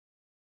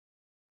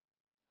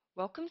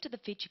Welcome to the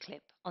feature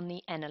clip on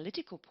the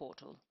Analytical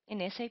Portal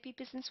in SAP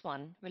Business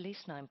One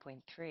Release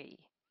 9.3.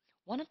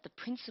 One of the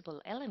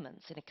principal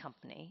elements in a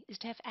company is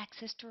to have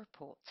access to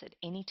reports at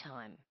any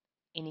time,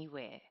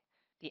 anywhere.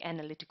 The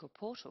Analytical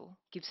Portal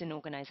gives an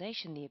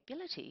organization the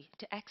ability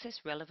to access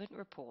relevant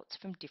reports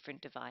from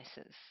different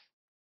devices.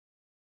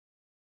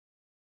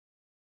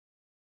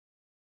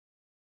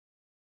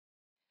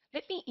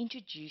 Let me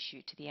introduce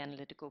you to the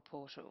Analytical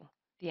Portal.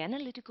 The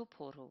Analytical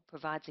Portal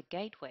provides a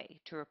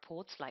gateway to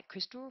reports like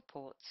Crystal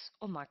Reports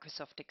or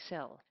Microsoft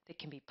Excel that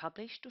can be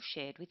published or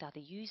shared with other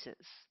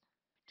users.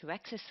 To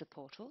access the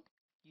portal,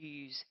 you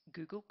use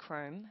Google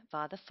Chrome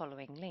via the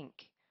following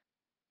link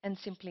and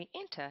simply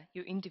enter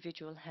your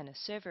individual HANA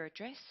server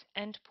address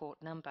and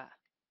port number.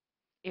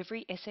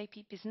 Every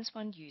SAP Business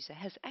One user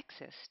has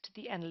access to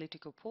the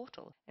Analytical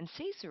Portal and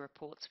sees the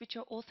reports which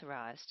are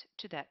authorized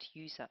to that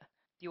user.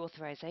 The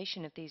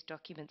authorization of these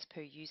documents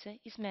per user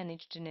is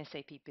managed in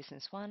SAP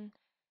Business One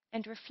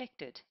and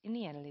reflected in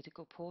the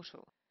Analytical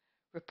Portal.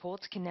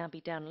 Reports can now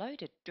be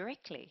downloaded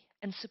directly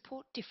and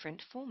support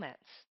different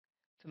formats.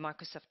 For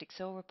Microsoft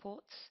Excel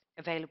reports,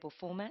 available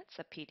formats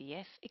are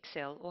PDF,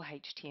 Excel, or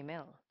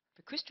HTML.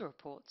 For Crystal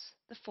reports,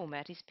 the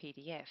format is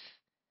PDF.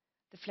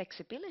 The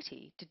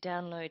flexibility to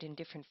download in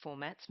different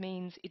formats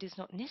means it is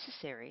not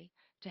necessary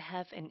to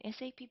have an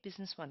SAP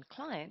Business One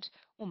client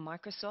or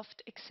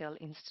Microsoft Excel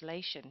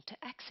installation to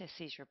access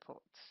these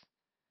reports.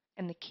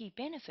 And the key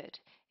benefit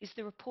is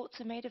the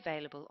reports are made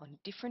available on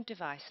different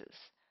devices,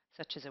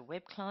 such as a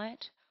web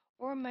client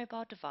or a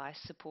mobile device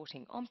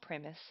supporting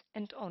on-premise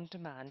and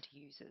on-demand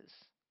users.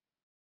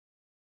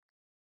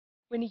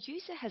 When a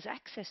user has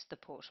accessed the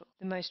portal,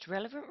 the most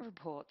relevant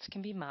reports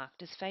can be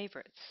marked as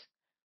favorites.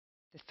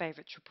 The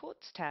Favorites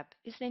Reports tab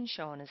is then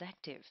shown as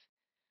active.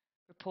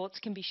 Reports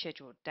can be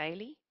scheduled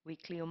daily,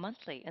 weekly or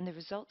monthly, and the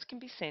results can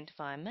be sent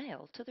via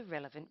mail to the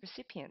relevant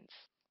recipients.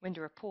 When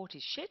the report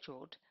is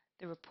scheduled,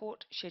 the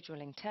Report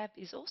Scheduling tab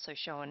is also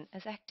shown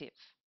as active.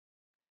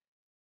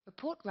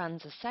 Report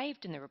runs are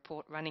saved in the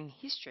report running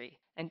history,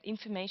 and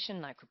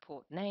information like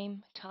report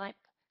name, type,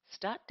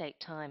 start date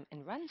time,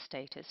 and run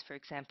status, for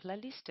example, are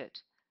listed.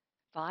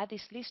 Via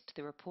this list,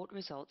 the report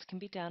results can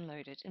be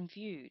downloaded and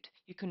viewed.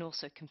 You can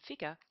also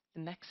configure the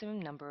maximum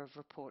number of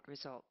report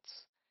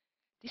results.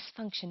 This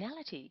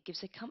functionality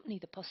gives a company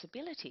the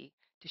possibility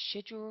to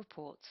schedule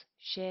reports,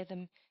 share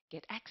them,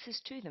 get access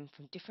to them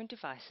from different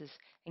devices,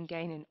 and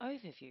gain an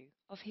overview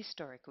of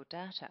historical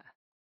data.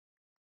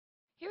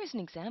 Here is an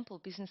example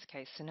business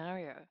case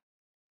scenario.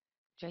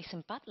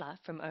 Jason Butler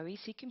from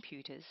OEC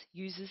Computers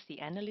uses the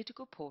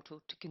Analytical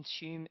Portal to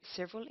consume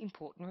several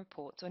important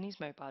reports on his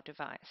mobile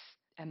device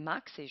and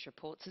marks these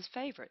reports as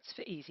favorites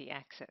for easy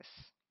access.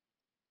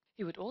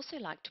 He would also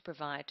like to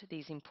provide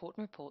these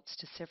important reports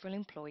to several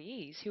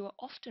employees who are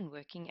often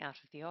working out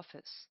of the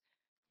office.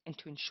 And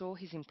to ensure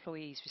his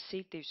employees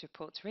receive these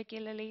reports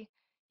regularly,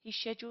 he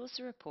schedules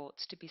the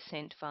reports to be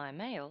sent via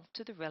mail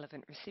to the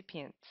relevant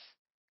recipients.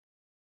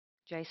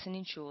 Jason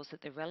ensures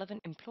that the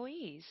relevant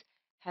employees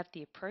have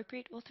the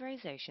appropriate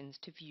authorizations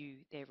to view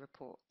their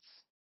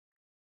reports.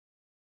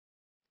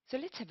 So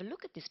let's have a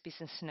look at this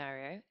business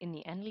scenario in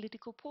the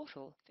Analytical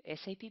Portal for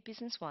SAP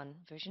Business One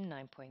version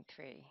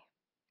 9.3.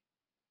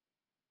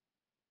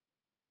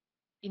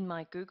 In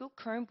my Google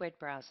Chrome web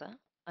browser,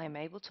 I am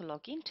able to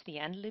log into the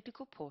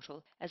Analytical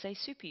Portal as a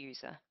super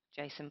user,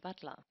 Jason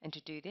Butler. And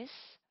to do this,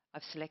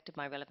 I've selected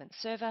my relevant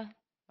server,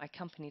 my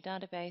company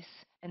database,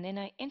 and then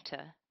I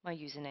enter my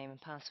username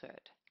and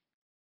password.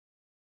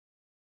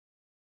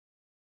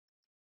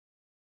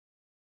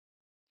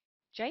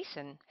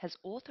 Jason has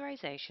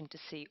authorization to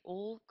see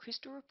all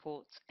Crystal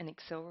reports and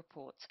Excel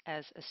reports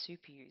as a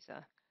super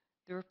user.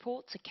 The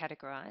reports are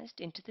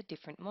categorized into the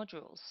different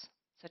modules,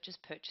 such as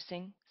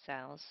purchasing,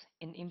 sales,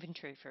 and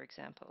inventory, for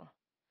example.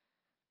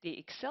 The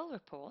Excel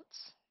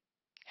reports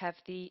have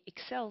the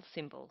Excel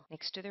symbol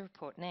next to the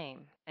report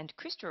name, and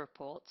Crystal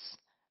reports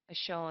are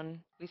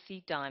shown with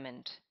the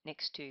diamond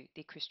next to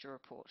the Crystal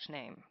report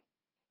name.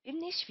 In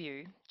this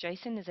view,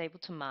 Jason is able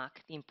to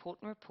mark the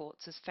important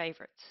reports as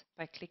favorites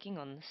by clicking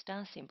on the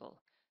star symbol.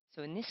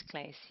 So in this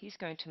case, he's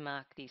going to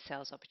mark the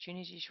Sales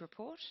Opportunities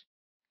report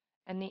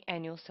and the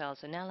Annual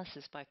Sales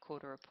Analysis by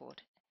Quarter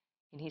report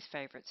in his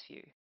favorites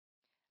view.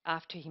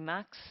 After he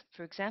marks,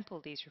 for example,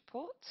 these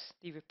reports,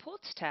 the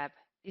Reports tab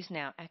is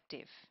now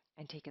active,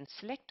 and he can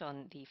select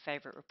on the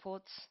Favorite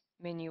Reports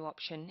menu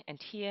option,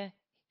 and here,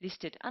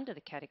 listed under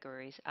the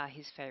categories, are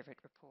his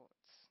favorite reports.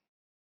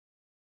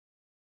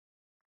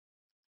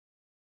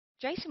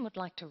 Jason would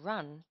like to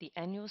run the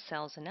Annual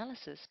Sales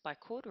Analysis by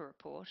Quarter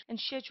report and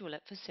schedule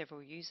it for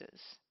several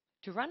users.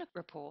 To run a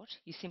report,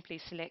 you simply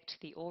select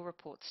the All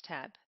Reports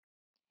tab,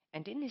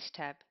 and in this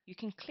tab, you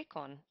can click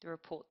on the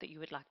report that you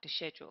would like to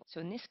schedule. So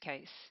in this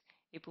case,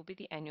 it will be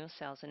the Annual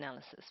Sales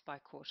Analysis by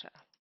Quarter.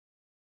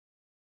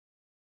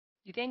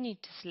 You then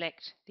need to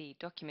select the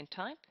document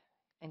type,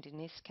 and in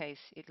this case,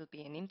 it'll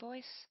be an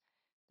invoice,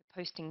 the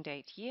posting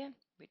date year,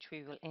 which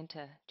we will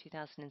enter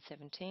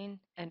 2017,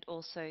 and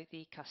also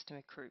the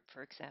customer group,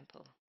 for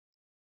example.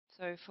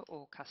 So for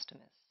all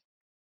customers.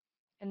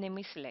 and then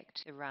we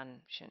select the Run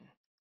option.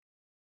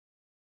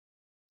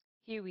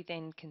 Here we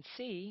then can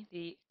see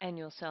the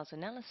annual sales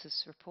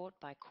analysis report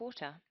by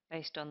quarter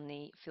based on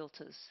the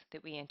filters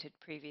that we entered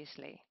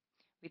previously.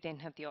 We then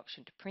have the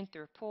option to print the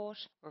report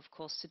or of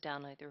course to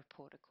download the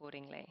report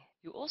accordingly.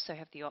 You also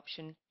have the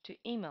option to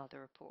email the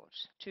report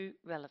to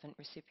relevant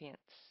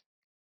recipients.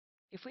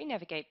 If we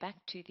navigate back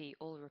to the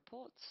All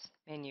Reports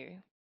menu,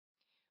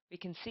 we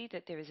can see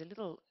that there is a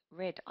little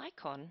red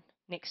icon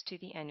next to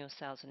the annual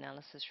sales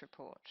analysis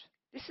report.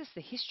 This is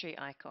the history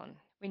icon.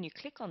 When you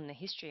click on the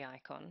history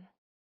icon,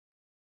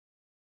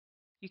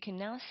 you can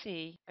now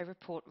see a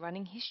report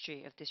running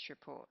history of this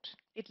report.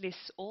 It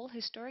lists all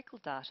historical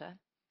data,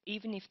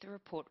 even if the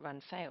report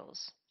run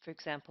fails. For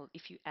example,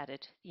 if you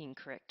added the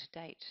incorrect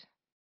date.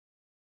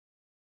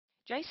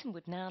 Jason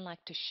would now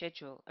like to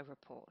schedule a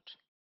report.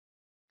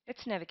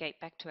 Let's navigate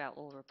back to our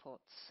All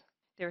Reports.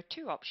 There are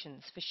two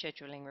options for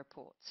scheduling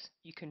reports.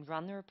 You can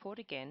run the report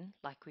again,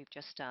 like we've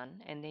just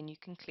done, and then you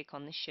can click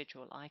on the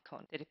schedule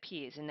icon that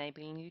appears,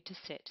 enabling you to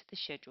set the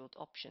scheduled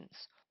options.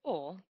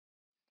 Or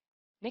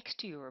next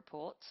to your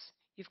reports,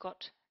 you've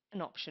got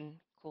an option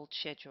called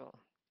Schedule,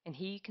 and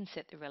here you can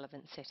set the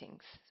relevant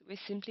settings. So we're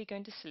simply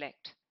going to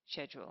select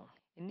Schedule.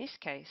 In this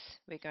case,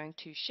 we're going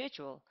to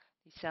schedule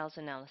the sales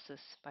analysis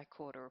by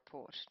quarter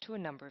report to a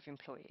number of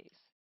employees.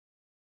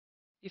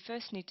 You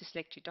first need to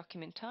select your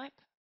document type,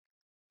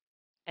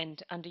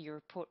 and under your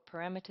report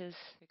parameters,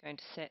 we're going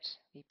to set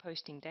the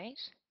posting date,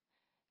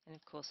 and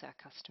of course our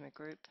customer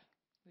group,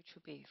 which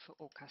will be for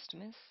all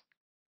customers.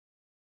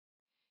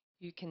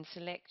 You can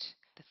select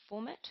the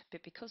format,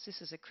 but because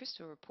this is a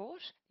crystal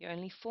report, the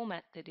only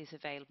format that is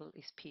available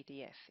is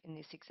PDF in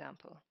this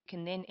example. You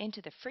can then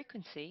enter the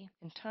frequency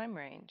and time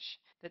range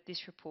that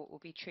this report will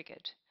be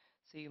triggered.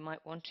 So you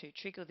might want to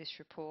trigger this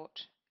report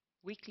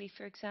weekly,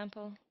 for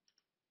example,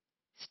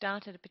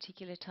 start at a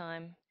particular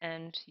time,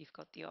 and you've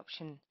got the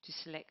option to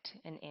select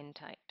an end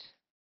date,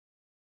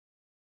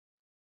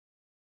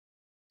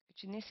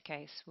 which in this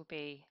case will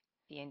be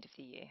the end of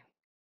the year.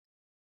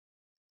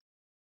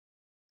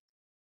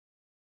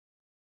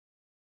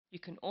 You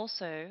can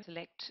also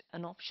select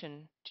an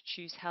option to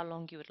choose how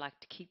long you would like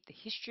to keep the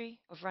history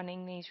of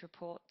running these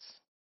reports.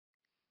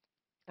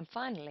 And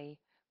finally,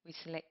 we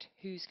select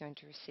who's going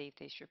to receive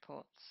these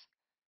reports.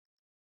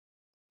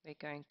 We're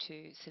going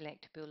to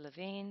select Bill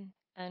Levine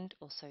and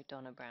also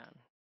Donna Brown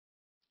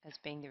as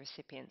being the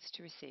recipients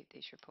to receive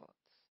these reports.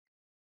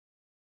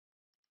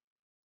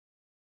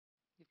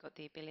 You've got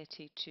the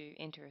ability to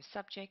enter a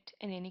subject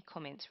and any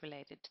comments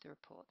related to the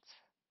reports.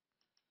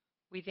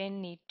 We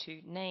then need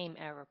to name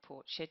our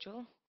report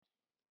schedule.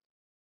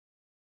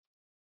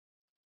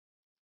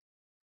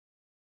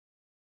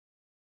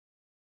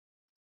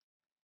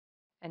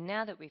 And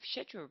now that we've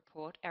scheduled a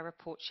report, our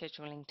report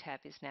scheduling tab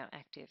is now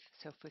active.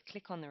 So if we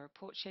click on the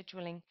report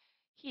scheduling,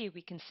 here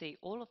we can see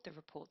all of the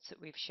reports that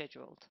we've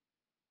scheduled.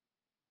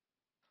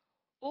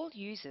 All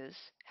users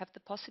have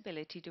the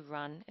possibility to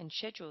run and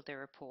schedule their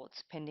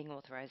reports pending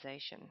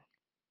authorization.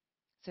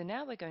 So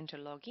now we're going to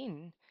log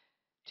in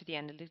to the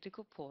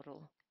analytical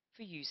portal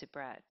for user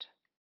Brad.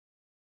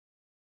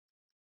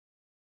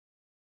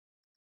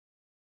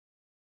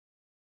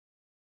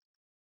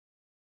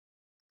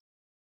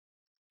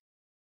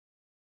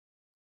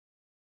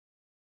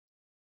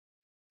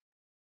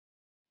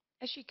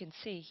 As you can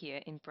see here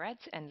in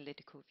Brad's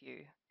analytical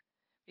view,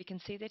 we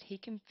can see that he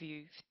can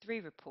view 3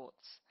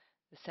 reports: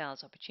 the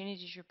Sales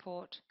Opportunities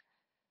Report,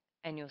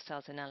 Annual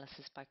Sales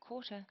Analysis by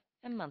Quarter,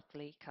 and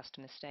Monthly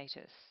Customer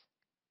Status.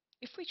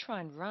 If we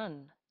try and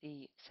run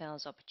the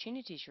Sales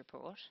Opportunities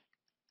Report,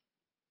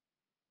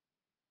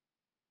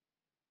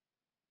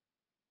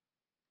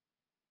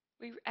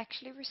 we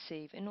actually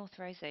receive an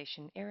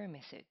authorization error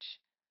message.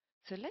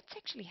 So let's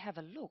actually have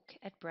a look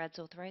at Brad's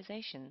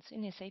authorizations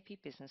in SAP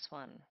Business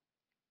One.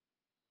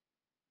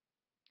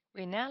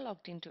 We're now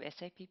logged into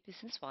SAP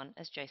Business One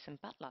as Jason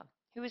Butler,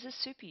 who is a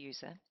super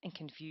user and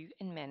can view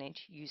and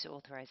manage user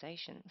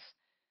authorizations.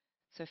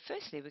 So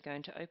firstly, we're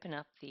going to open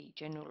up the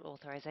General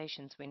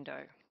Authorizations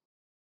window.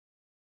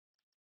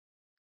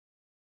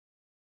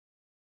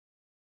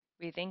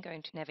 We're then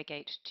going to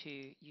navigate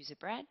to User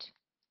Brad,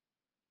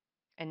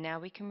 and now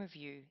we can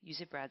review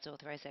User Brad's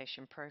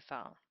authorization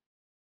profile.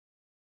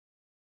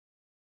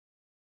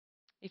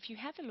 If you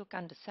have a look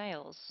under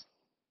Sales,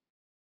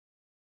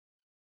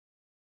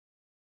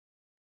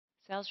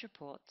 Sales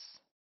Reports,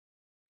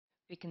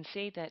 we can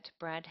see that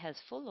Brad has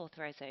full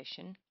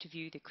authorization to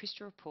view the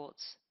crystal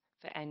reports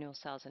for annual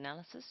sales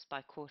analysis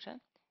by quarter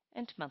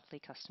and monthly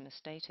customer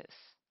status.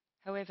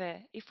 However,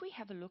 if we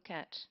have a look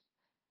at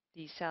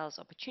the Sales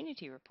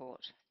Opportunity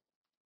Report,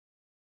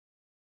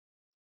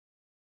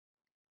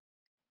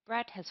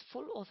 Brad has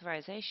full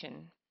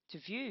authorization to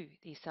view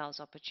the Sales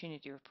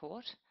Opportunity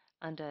Report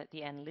under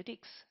the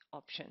Analytics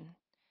option.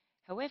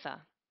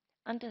 However,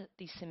 under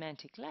the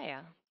Semantic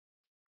layer,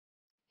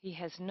 he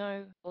has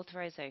no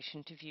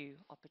authorization to view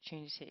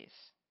opportunities.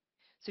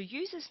 So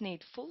users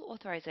need full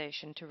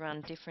authorization to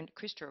run different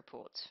crystal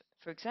reports,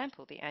 for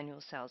example, the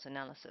Annual Sales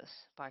Analysis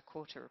by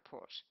Quarter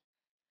report.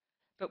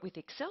 But with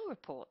Excel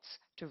reports,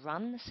 to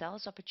run the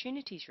sales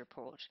opportunities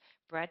report,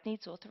 Brad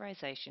needs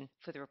authorization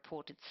for the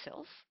report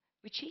itself,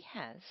 which he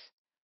has,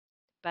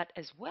 but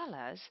as well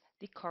as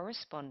the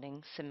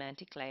corresponding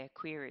semantic layer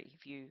query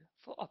view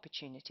for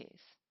opportunities.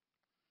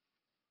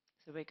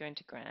 So we're going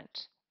to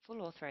grant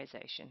full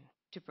authorization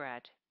to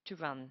Brad to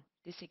run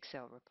this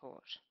Excel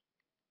report.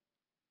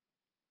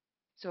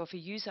 So if a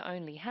user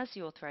only has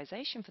the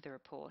authorization for the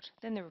report,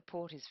 then the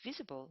report is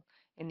visible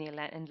in the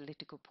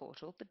analytical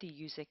portal, but the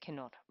user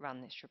cannot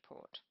run this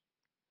report.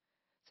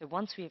 So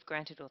once we have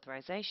granted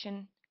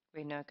authorization,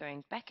 we're now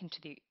going back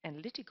into the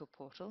analytical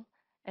portal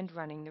and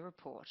running the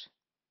report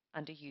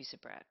under User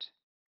Brad.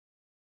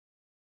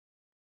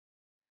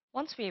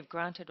 Once we have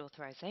granted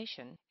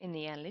authorization in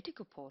the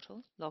analytical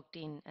portal, logged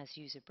in as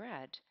User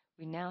Brad,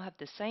 we now have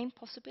the same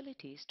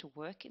possibilities to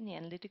work in the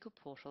analytical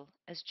portal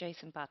as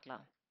Jason Butler,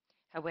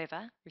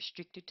 however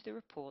restricted to the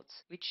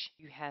reports which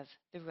you have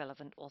the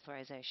relevant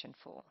authorization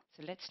for.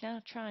 So let's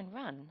now try and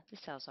run the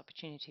sales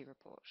opportunity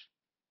report.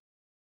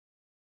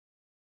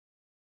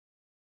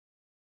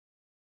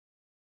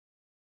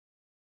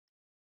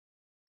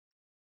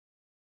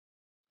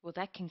 Well,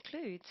 that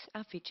concludes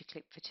our feature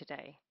clip for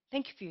today.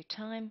 Thank you for your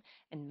time,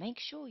 and make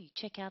sure you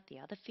check out the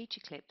other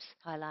feature clips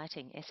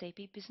highlighting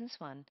SAP Business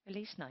One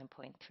Release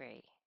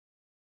 9.3.